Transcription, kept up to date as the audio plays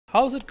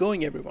How's it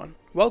going, everyone?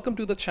 Welcome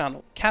to the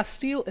channel.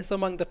 Castile is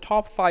among the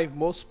top 5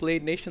 most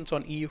played nations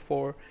on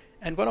EU4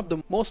 and one of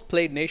the most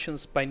played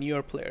nations by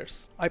newer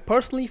players. I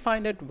personally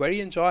find it very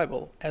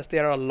enjoyable as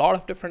there are a lot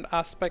of different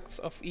aspects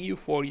of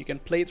EU4 you can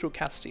play through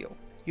Castile.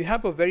 You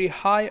have a very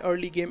high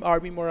early game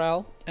army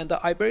morale, and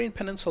the Iberian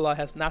Peninsula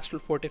has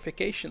natural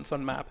fortifications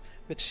on map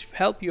which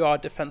help you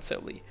out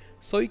defensively,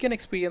 so you can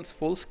experience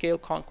full-scale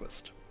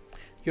conquest.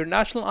 Your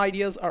national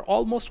ideas are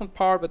almost on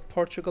par with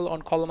Portugal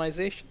on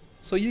colonization,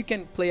 so you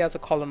can play as a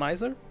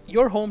colonizer.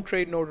 Your home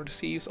trade node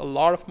receives a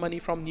lot of money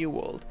from New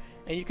World,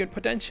 and you can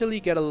potentially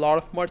get a lot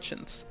of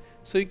merchants,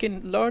 so you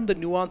can learn the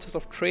nuances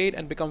of trade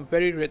and become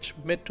very rich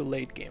mid to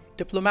late game.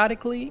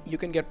 Diplomatically, you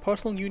can get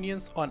personal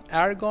unions on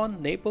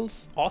Aragon,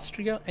 Naples,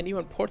 Austria, and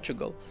even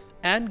Portugal,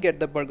 and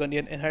get the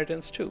Burgundian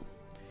inheritance too.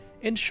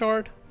 In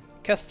short,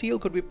 Castile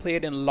could be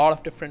played in a lot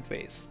of different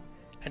ways,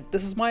 and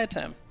this is my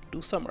attempt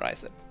to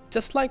summarize it.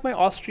 Just like my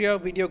Austria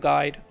video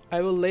guide, I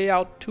will lay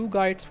out 2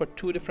 guides for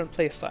 2 different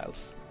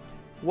playstyles.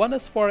 One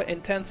is for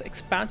intense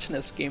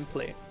expansionist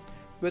gameplay,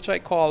 which I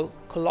call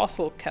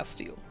Colossal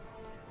Castile,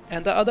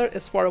 and the other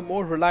is for a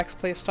more relaxed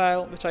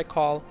playstyle, which I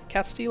call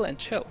Castile N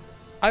Chill.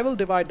 I will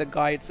divide the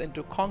guides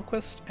into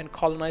conquest and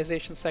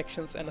colonization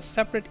sections and a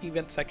separate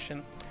event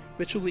section,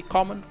 which will be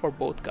common for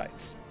both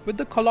guides. With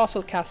the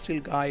Colossal Castile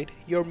guide,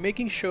 you're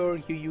making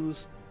sure you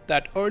use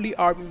that early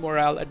army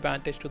morale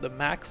advantage to the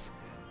max,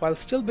 while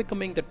still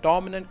becoming the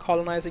dominant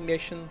colonizing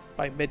nation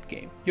by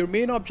mid-game. Your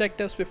main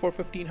objectives before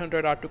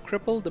 1500 are to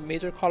cripple the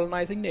major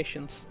colonizing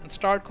nations and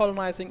start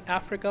colonizing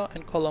Africa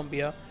and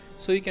Colombia,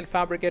 so you can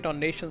fabricate on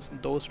nations in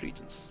those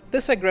regions.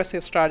 This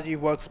aggressive strategy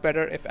works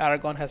better if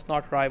Aragon has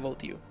not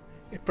rivaled you.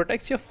 It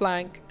protects your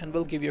flank and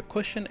will give you a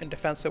cushion in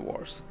defensive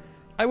wars.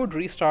 I would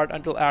restart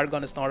until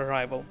Aragon is not a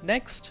rival.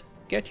 Next,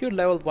 get your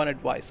level 1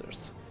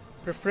 advisors,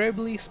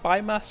 preferably Spy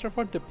Master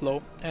for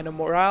Diplo and a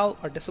morale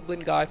or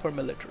discipline guy for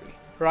military.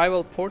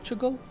 Rival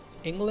Portugal,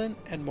 England,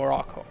 and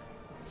Morocco.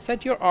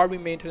 Set your army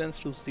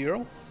maintenance to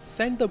 0,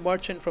 send the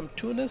merchant from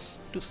Tunis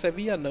to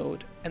Sevilla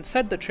node, and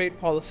set the trade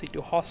policy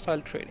to hostile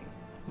trading.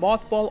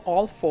 Mothball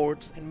all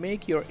forts and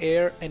make your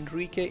heir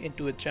Enrique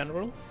into a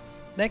general.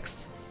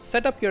 Next,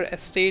 set up your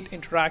estate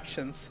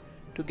interactions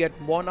to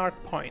get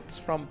monarch points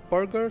from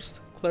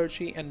burghers,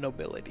 clergy, and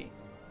nobility.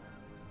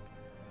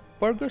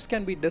 Burghers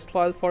can be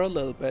disloyal for a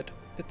little bit,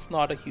 it's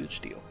not a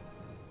huge deal.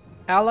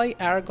 Ally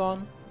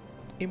Aragon,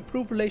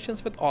 improve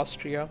relations with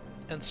Austria,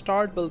 and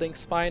start building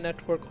spy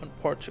network on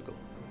Portugal.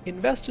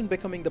 Invest in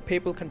becoming the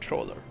papal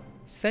controller.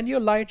 Send your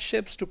light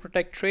ships to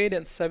protect trade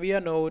in Sevilla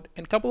node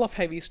and couple of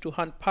heavies to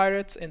hunt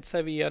pirates in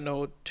Sevilla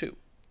node too.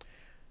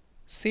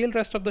 Sail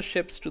rest of the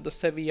ships to the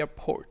Sevilla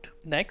port.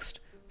 Next,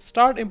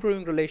 start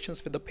improving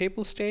relations with the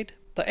papal state.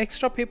 The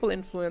extra papal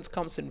influence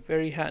comes in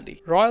very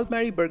handy. Royal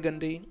marry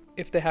Burgundy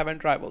if they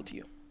haven't rivaled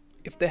you.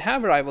 If they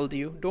have rivaled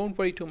you, don't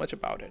worry too much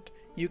about it.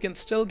 You can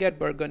still get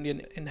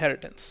Burgundian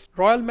inheritance.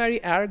 Royal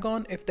marry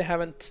Aragon if they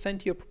haven't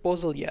sent you a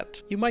proposal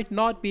yet. You might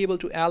not be able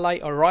to ally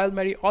or royal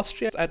marry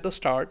Austria at the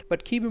start,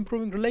 but keep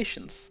improving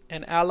relations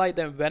and ally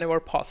them whenever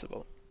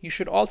possible. You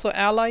should also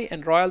ally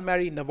and royal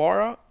marry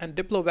Navarra and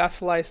diplo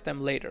vassalize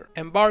them later.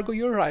 Embargo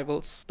your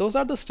rivals. Those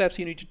are the steps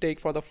you need to take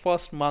for the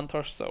first month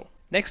or so.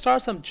 Next are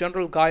some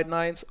general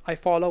guidelines I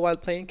follow while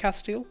playing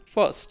Castile.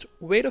 First,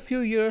 wait a few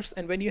years,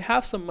 and when you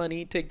have some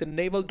money, take the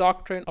naval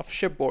doctrine of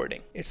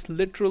shipboarding. It's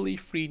literally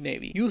free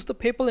navy. Use the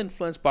papal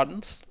influence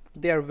buttons.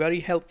 They are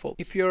very helpful.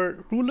 If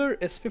your ruler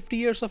is 50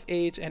 years of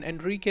age and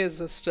Enriquez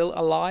is still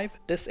alive,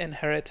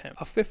 disinherit him.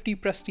 A 50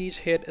 prestige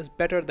hit is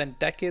better than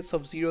decades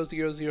of 000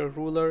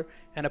 ruler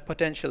and a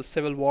potential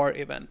civil war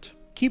event.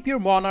 Keep your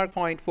monarch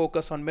point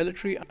focus on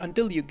military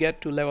until you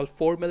get to level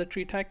 4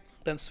 military tech.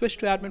 Then switch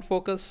to admin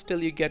focus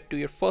till you get to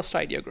your first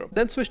idea group.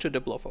 Then switch to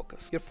diplo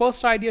focus. Your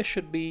first idea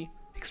should be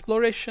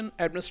exploration,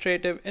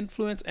 administrative,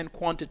 influence, and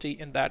quantity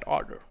in that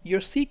order.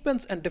 Your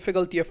sequence and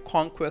difficulty of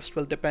conquest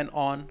will depend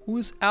on who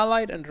is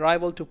allied and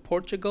rival to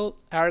Portugal,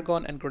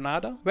 Aragon, and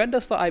Granada, when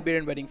does the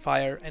Iberian wedding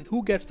fire, and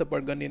who gets the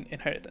Burgundian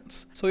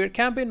inheritance. So your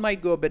campaign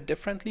might go a bit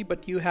differently,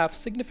 but you have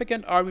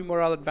significant army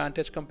morale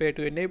advantage compared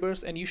to your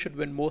neighbors, and you should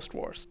win most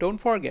wars. Don't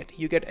forget,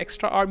 you get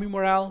extra army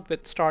morale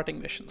with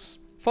starting missions.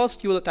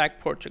 First, you will attack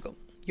Portugal.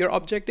 Your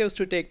objective is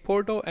to take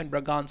Porto and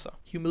Braganza,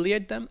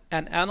 humiliate them,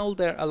 and annul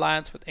their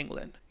alliance with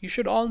England. You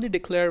should only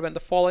declare when the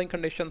following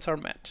conditions are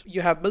met. You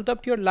have built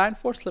up your land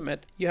force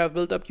limit, you have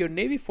built up your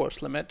navy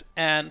force limit,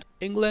 and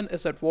England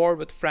is at war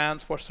with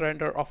France for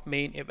surrender of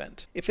main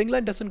event. If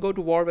England doesn't go to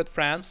war with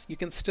France, you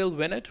can still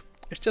win it.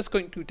 It's just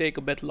going to take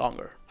a bit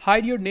longer.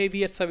 Hide your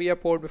navy at Sevilla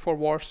port before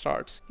war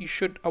starts. You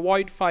should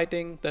avoid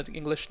fighting the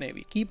English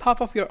navy. Keep half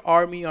of your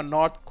army on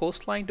north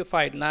coastline to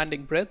fight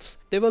landing Brits.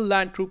 They will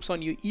land troops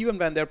on you even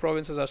when their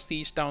provinces are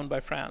sieged down by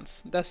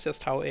France. That's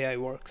just how AI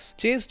works.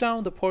 Chase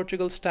down the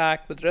Portugal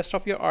stack with the rest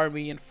of your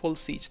army and full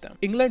siege them.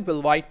 England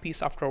will white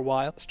peace after a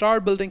while.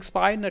 Start building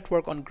spy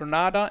network on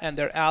Granada and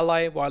their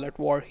ally while at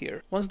war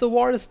here. Once the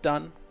war is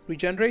done,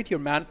 regenerate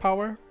your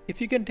manpower. If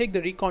you can take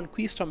the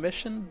Reconquista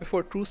mission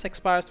before truce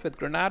expires with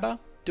Granada,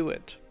 do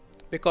it.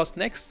 because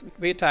next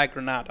we attack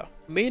Granada.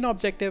 Main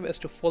objective is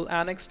to full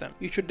annex them.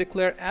 You should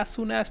declare as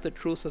soon as the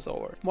truce is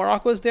over.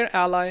 Morocco is their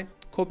ally.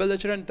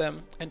 Co-belligerent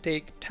them and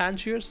take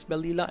Tangiers,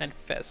 Melilla and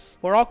Fez.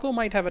 Morocco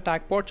might have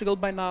attacked Portugal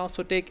by now,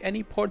 so take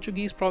any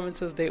Portuguese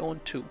provinces they own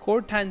too.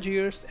 Core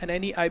Tangiers and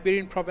any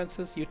Iberian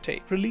provinces you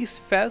take. Release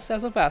Fez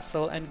as a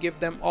vassal and give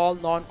them all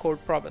non-core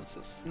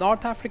provinces.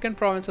 North African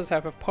provinces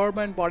have a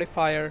permanent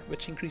modifier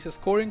which increases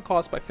coring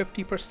cost by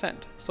 50%,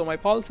 so my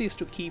policy is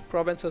to keep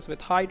provinces with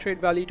high trade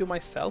value to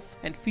myself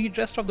and feed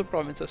rest of the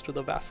provinces to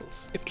the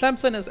vassals. If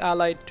Tlemcen is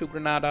allied to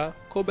Granada,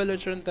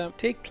 co-belligerent them,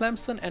 take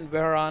Tlemcen and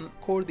Veran,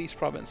 core these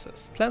provinces.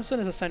 Tlemcen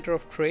is a center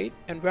of trade,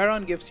 and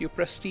Veran gives you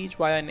prestige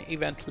via an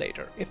event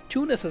later. If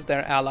Tunis is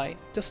their ally,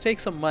 just take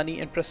some money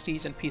and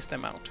prestige and peace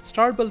them out.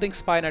 Start building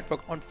spy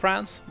network on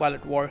France while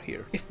at war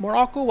here. If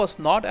Morocco was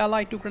not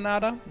allied to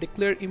Granada,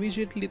 declare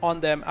immediately on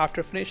them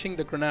after finishing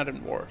the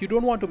Granadan War. You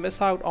don't want to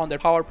miss out on their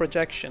power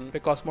projection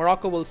because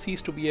Morocco will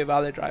cease to be a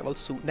valid rival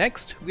soon.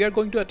 Next, we are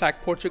going to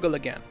attack Portugal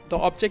again. The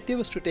objective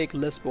is to take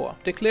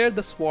Lisboa. Declare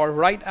this war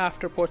right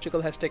after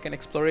Portugal has taken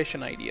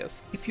exploration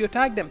ideas. If you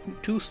attack them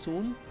too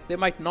soon, they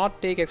might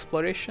not take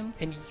exploration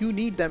and you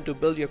need them to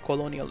build your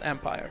colonial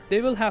empire.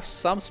 They will have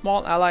some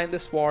small ally in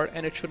this war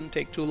and it shouldn't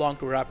take too long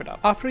to wrap it up.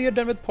 After you're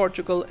done with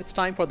Portugal, it's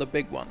time for the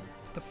big one.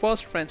 The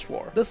First French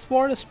War. This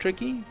war is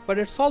tricky, but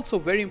it's also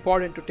very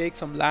important to take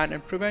some land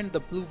and prevent the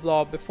Blue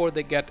Blob before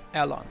they get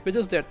Elon, which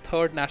is their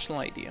third national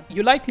idea.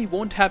 You likely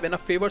won't have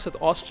enough favors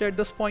with Austria at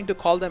this point to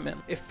call them in.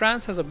 If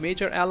France has a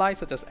major ally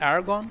such as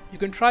Aragon, you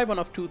can try one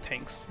of two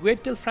things.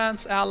 Wait till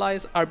France's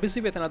allies are busy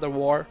with another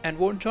war and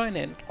won't join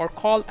in, or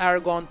call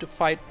Aragon to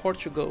fight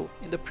Portugal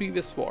in the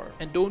previous war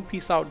and don't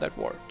peace out that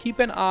war. Keep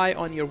an eye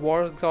on your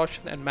war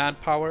exhaustion and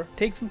manpower.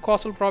 Take some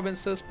coastal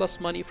provinces plus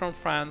money from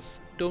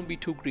France. Don't be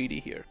too greedy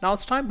here. Now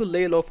it's time to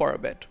lay low for a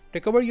bit.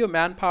 Recover your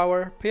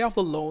manpower, pay off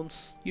the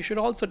loans. You should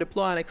also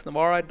deploy Annex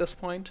Navarra at this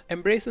point.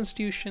 Embrace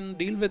institution,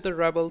 deal with the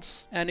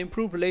rebels, and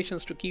improve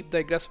relations to keep the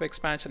aggressive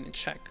expansion in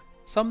check.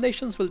 Some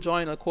nations will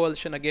join a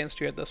coalition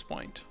against you at this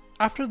point.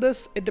 After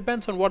this, it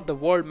depends on what the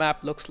world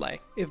map looks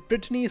like. If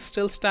Brittany is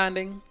still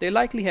standing, they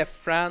likely have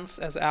France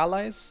as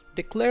allies.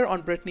 Declare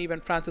on Brittany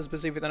when France is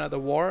busy with another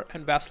war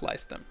and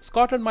vassalize them.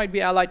 Scotland might be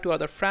allied to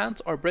either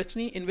France or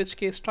Brittany, in which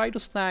case try to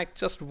snag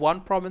just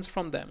one province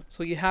from them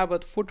so you have a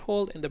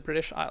foothold in the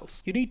British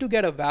Isles. You need to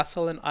get a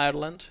vassal in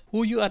Ireland.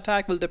 Who you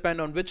attack will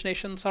depend on which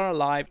nations are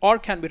alive or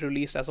can be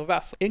released as a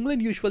vassal.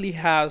 England usually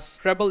has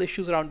rebel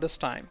issues around this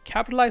time.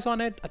 Capitalize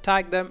on it,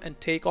 attack them and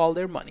take all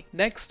their money.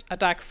 Next,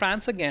 attack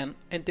France again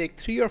and take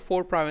 3 or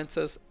 4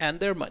 provinces and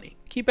their money.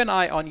 Keep an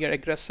eye on your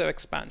aggressive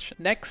expansion.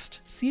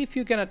 Next, see if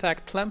you can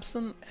attack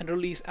Tlemcen and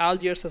release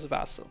Algiers as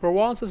vassal.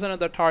 Provence is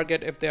another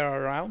target if they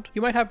are around.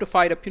 You might have to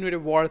fight a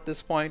punitive war at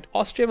this point.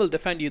 Austria will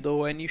defend you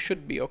though and you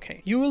should be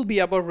okay. You will be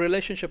above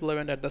relationship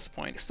limit at this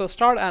point, so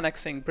start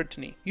annexing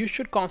Brittany. You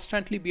should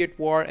constantly be at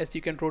war as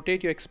you can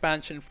rotate your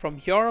expansion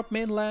from Europe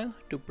mainland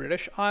to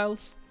British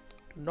Isles,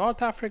 to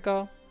North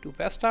Africa, to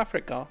West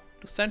Africa,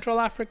 to Central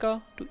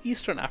Africa, to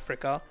Eastern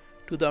Africa,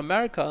 to the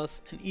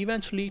Americas, and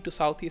eventually to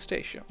Southeast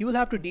Asia. You will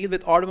have to deal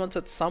with Ottomans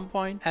at some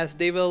point as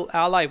they will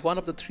ally one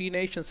of the 3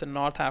 nations in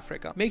North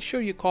Africa. Make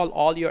sure you call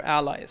all your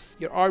allies.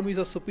 Your armies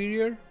are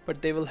superior,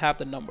 but they will have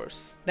the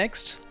numbers.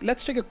 Next,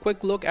 let's take a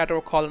quick look at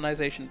our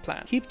colonization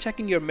plan. Keep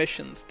checking your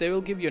missions. They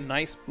will give you a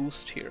nice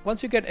boost here.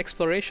 Once you get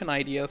exploration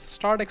ideas,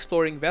 start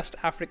exploring West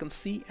African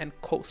Sea and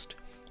coast.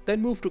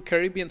 Then move to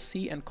Caribbean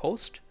Sea and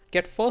coast.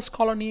 Get first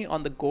colony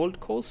on the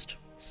Gold Coast.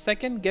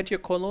 Second, get your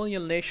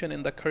colonial nation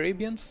in the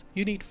Caribbeans.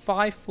 You need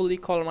 5 fully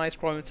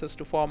colonized provinces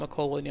to form a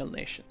colonial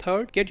nation.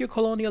 Third, get your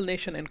colonial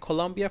nation in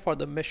Colombia for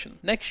the mission.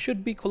 Next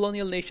should be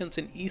colonial nations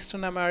in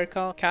Eastern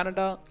America,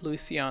 Canada,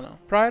 Louisiana.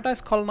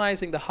 Prioritize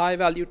colonizing the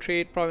high-value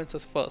trade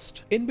provinces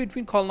first. In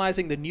between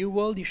colonizing the New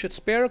World, you should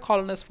spare a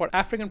colonist for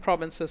African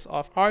provinces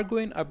of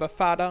Arguin or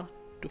Bafada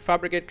to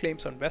fabricate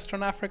claims on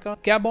Western Africa,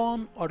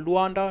 Gabon or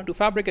Luanda to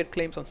fabricate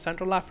claims on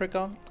Central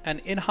Africa,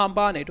 and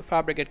Inhambane to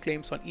fabricate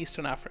claims on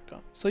Eastern Africa.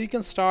 So you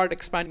can start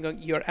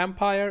expanding your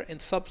empire in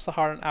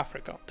sub-Saharan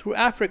Africa. Through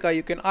Africa,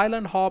 you can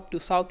island hop to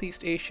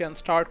Southeast Asia and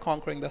start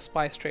conquering the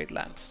spice trade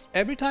lands.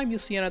 Every time you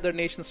see another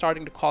nation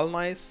starting to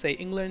colonize, say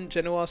England,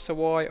 Genoa,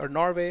 Savoy, or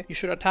Norway, you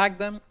should attack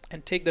them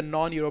and take the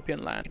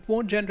non-European land. It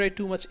won't generate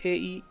too much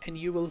AE and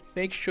you will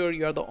make sure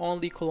you are the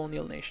only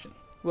colonial nation.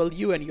 Well,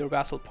 you and your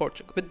vassal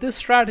Portugal. With this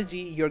strategy,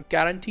 you're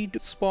guaranteed to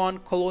spawn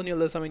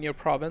colonialism in your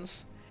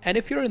province, and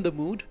if you're in the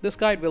mood, this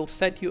guide will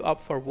set you up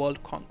for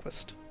world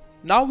conquest.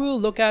 Now we will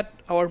look at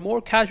our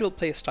more casual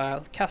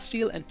playstyle,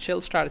 Castile N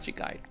Chill strategy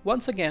guide.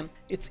 Once again,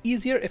 it's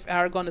easier if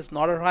Aragon is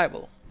not a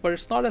rival, but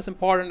it's not as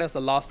important as the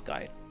last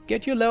guide.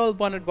 Get your level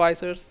 1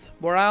 advisors.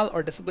 Morale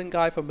or discipline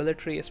guide for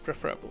military is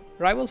preferable.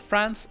 Rival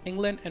France,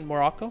 England, and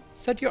Morocco.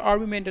 Set your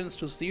army maintenance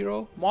to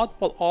 0,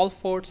 mothball all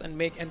forts and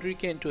make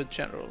Enrique into a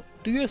general.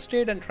 Do your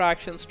state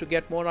interactions to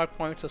get monarch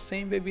points the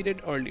same way we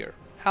did earlier.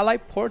 Ally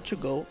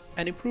Portugal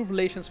and improve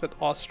relations with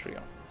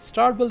Austria.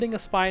 Start building a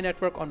spy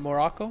network on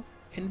Morocco.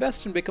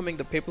 Invest in becoming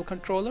the papal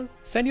controller.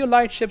 Send your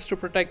light ships to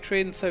protect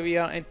trade in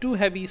Sevilla and 2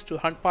 heavies to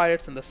hunt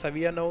pirates in the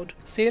Sevilla node.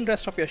 Sail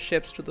rest of your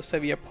ships to the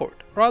Sevilla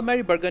port. Royal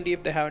Marry Burgundy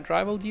if they haven't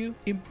rivaled you.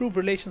 Improve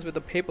relations with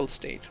the papal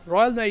state.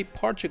 Royal Marry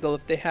Portugal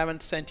if they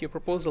haven't sent you a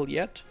proposal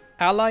yet.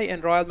 Ally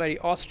and Royal Marry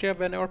Austria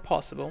whenever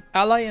possible.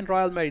 Ally and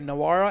Royal Marry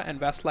Navarra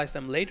and vassalize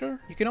them later.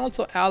 You can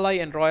also ally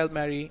and Royal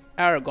Marry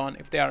Aragon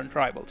if they aren't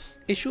rivals.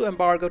 Issue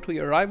embargo to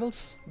your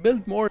rivals.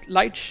 Build more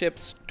light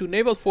ships to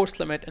naval force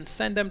limit and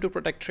send them to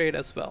protect trade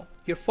as well.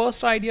 Your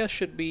first idea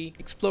should be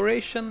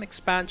exploration,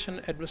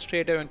 expansion,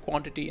 administrative, and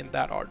quantity in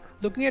that order.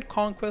 Looking at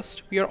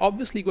conquest, we are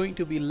obviously going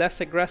to be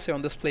less aggressive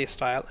on this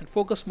playstyle and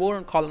focus more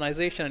on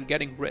colonization and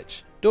getting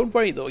rich. Don't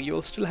worry though, you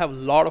will still have a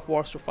lot of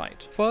wars to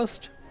fight.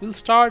 First, we'll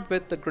start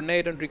with the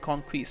Granadan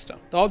Reconquista.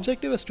 The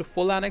objective is to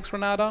full annex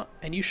Granada,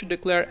 and you should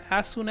declare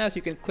as soon as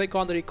you can click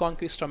on the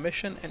Reconquista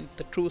mission and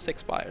the truce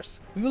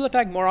expires. We will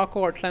attack Morocco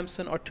or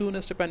Tlemcen or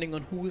Tunis depending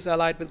on who is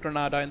allied with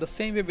Granada in the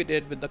same way we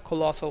did with the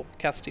Colossal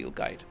Castile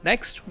guide.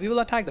 Next, we will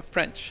attack the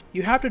French.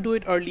 You have to do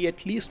it early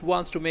at least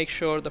once to make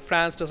sure the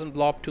France doesn't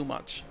blow up too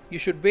much. You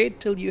should wait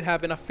till you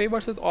have enough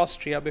favors with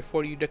Austria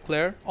before you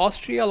declare.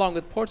 Austria along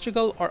with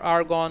Portugal or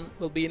Aragon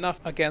will be enough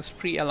against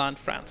pre-Elan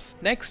France.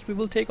 Next, we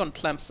will take on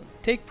Tlemcen.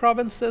 Take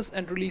provinces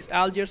and release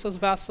Algiers as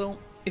vassal.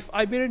 If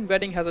Iberian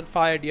Wedding hasn't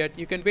fired yet,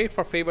 you can wait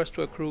for favors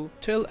to accrue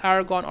till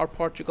Aragon or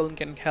Portugal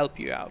can help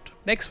you out.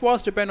 Next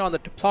wars depend on the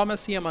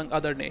diplomacy among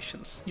other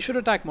nations. You should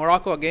attack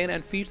Morocco again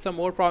and feed some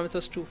more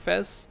provinces to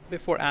Fez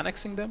before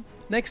annexing them.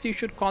 Next, you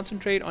should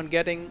concentrate on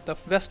getting the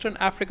Western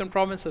African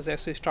provinces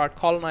as you start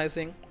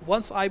colonizing.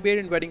 Once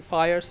Iberian Wedding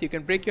fires, you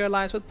can break your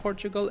alliance with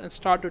Portugal and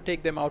start to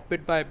take them out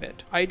bit by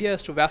bit. Idea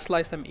is to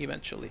vassalize them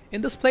eventually.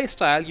 In this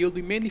playstyle, you'll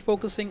be mainly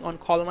focusing on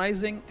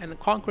colonizing and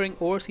conquering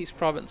overseas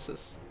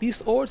provinces.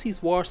 These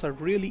overseas wars are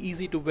really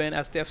easy to win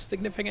as they have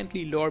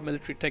significantly lower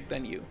military tech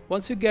than you.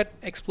 Once you get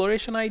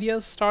exploration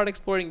ideas, start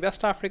exploring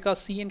West Africa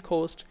sea and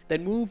coast,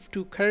 then move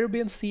to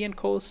Caribbean sea and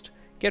coast.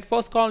 Get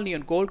first colony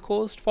on Gold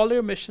Coast, follow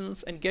your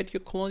missions and get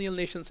your colonial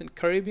nations in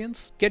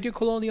Caribbeans. Get your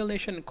colonial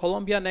nation in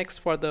Colombia next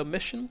for the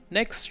mission.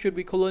 Next should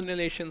be colonial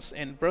nations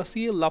in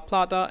Brazil, La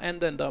Plata,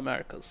 and then the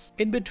Americas.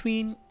 In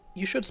between,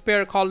 you should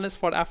spare colonists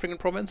for the African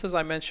provinces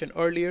I mentioned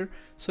earlier,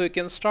 so you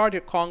can start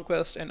your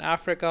conquest in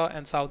Africa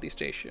and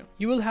Southeast Asia.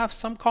 You will have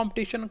some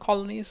competition in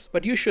colonies,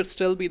 but you should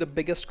still be the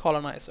biggest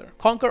colonizer.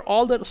 Conquer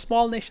all the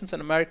small nations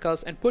in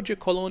Americas and put your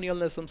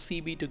colonialism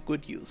CB to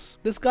good use.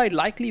 This guide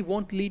likely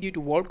won't lead you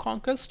to world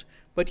conquest,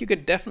 but you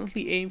can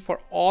definitely aim for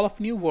all of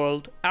New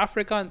World,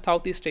 Africa and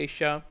Southeast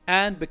Asia,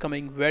 and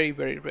becoming very,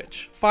 very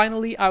rich.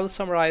 Finally, I will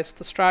summarize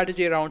the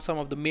strategy around some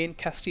of the main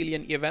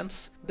Castilian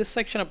events. This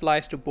section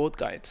applies to both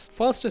guides.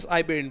 First is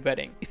Iberian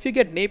Wedding. If you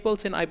get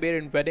Naples in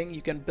Iberian Wedding,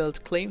 you can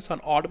build claims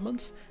on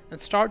Ottomans and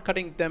start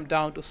cutting them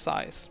down to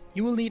size.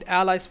 You will need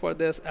allies for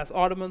this as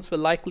Ottomans will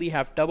likely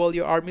have double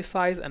your army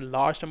size and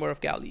large number of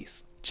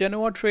galleys.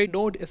 Genoa trade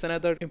node is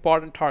another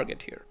important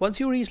target here. Once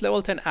you reach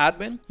level 10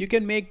 admin, you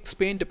can make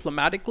Spain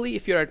diplomatically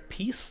if you're at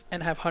peace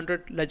and have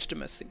 100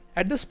 legitimacy.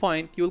 At this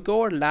point, you'll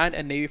go over land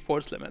and navy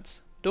force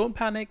limits. Don't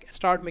panic and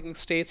start making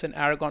states in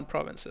Aragon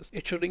provinces.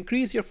 It should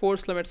increase your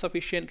force limit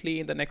sufficiently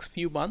in the next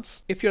few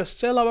months. If you're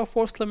still above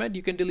force limit,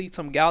 you can delete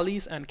some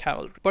galleys and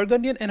cavalry.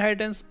 Burgundian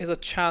inheritance is a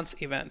chance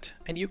event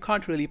and you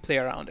can't really play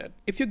around it.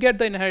 If you get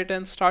the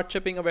inheritance, start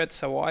chipping away at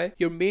Savoy.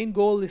 Your main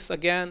goal is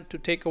again to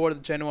take over the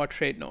Genoa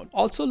trade node.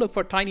 Also look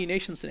for tiny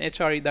nations in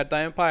HRE that the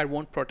empire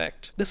won't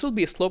protect. This will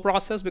be a slow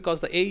process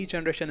because the AE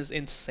generation is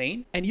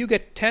insane and you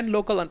get 10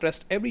 local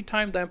unrest every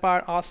time the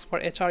empire asks for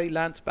HRE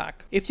lands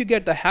back. If you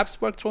get the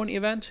Habsburg throne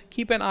event,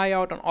 keep an eye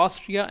out on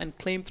Austria and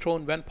claim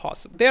throne when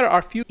possible. There are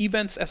few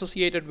events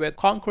associated with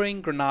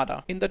conquering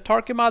Granada. In the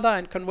Torquemada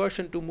and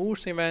conversion to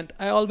Moors event,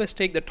 I always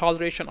take the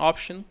toleration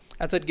option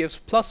as it gives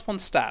 +1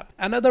 stab.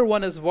 Another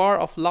one is War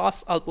of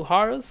Las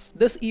Alpujarras.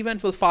 This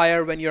event will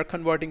fire when you're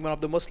converting one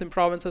of the Muslim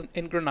provinces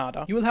in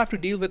Granada. You will have to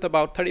deal with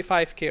about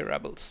 35k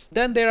rebels.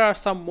 Then there are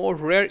some more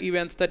rare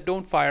events that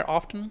don't fire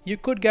often. You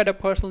could get a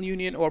personal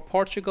union or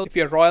Portugal if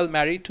you're royal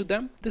married to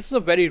them. This is a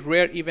very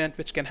rare event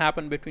which can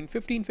happen between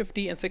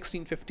 1550 and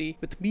 1650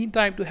 with mean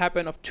time to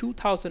happen of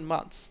 2000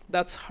 months.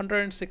 That's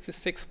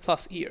 166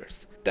 plus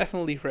years.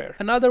 Definitely rare.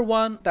 Another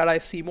one that I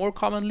see more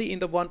commonly in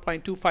the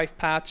 1.25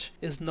 patch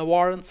is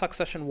Navarran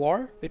succession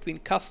war between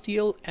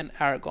Castile and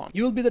Aragon.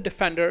 You will be the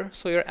defender,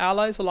 so your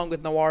allies along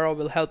with Navarra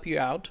will help you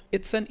out.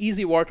 It's an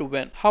easy war to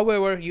win.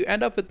 However, you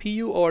end up with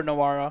PU over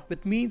Navarra,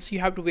 which means you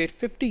have to wait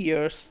 50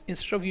 years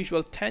instead of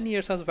usual 10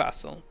 years as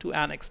vassal to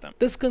annex them.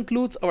 This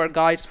concludes our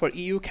guides for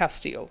EU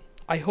Castile.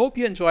 I hope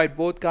you enjoyed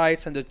both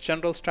guides and the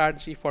general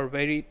strategy for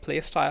varied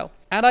playstyle,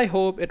 and I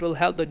hope it will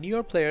help the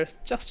newer players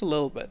just a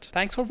little bit.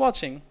 Thanks for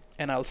watching,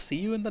 and I'll see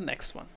you in the next one.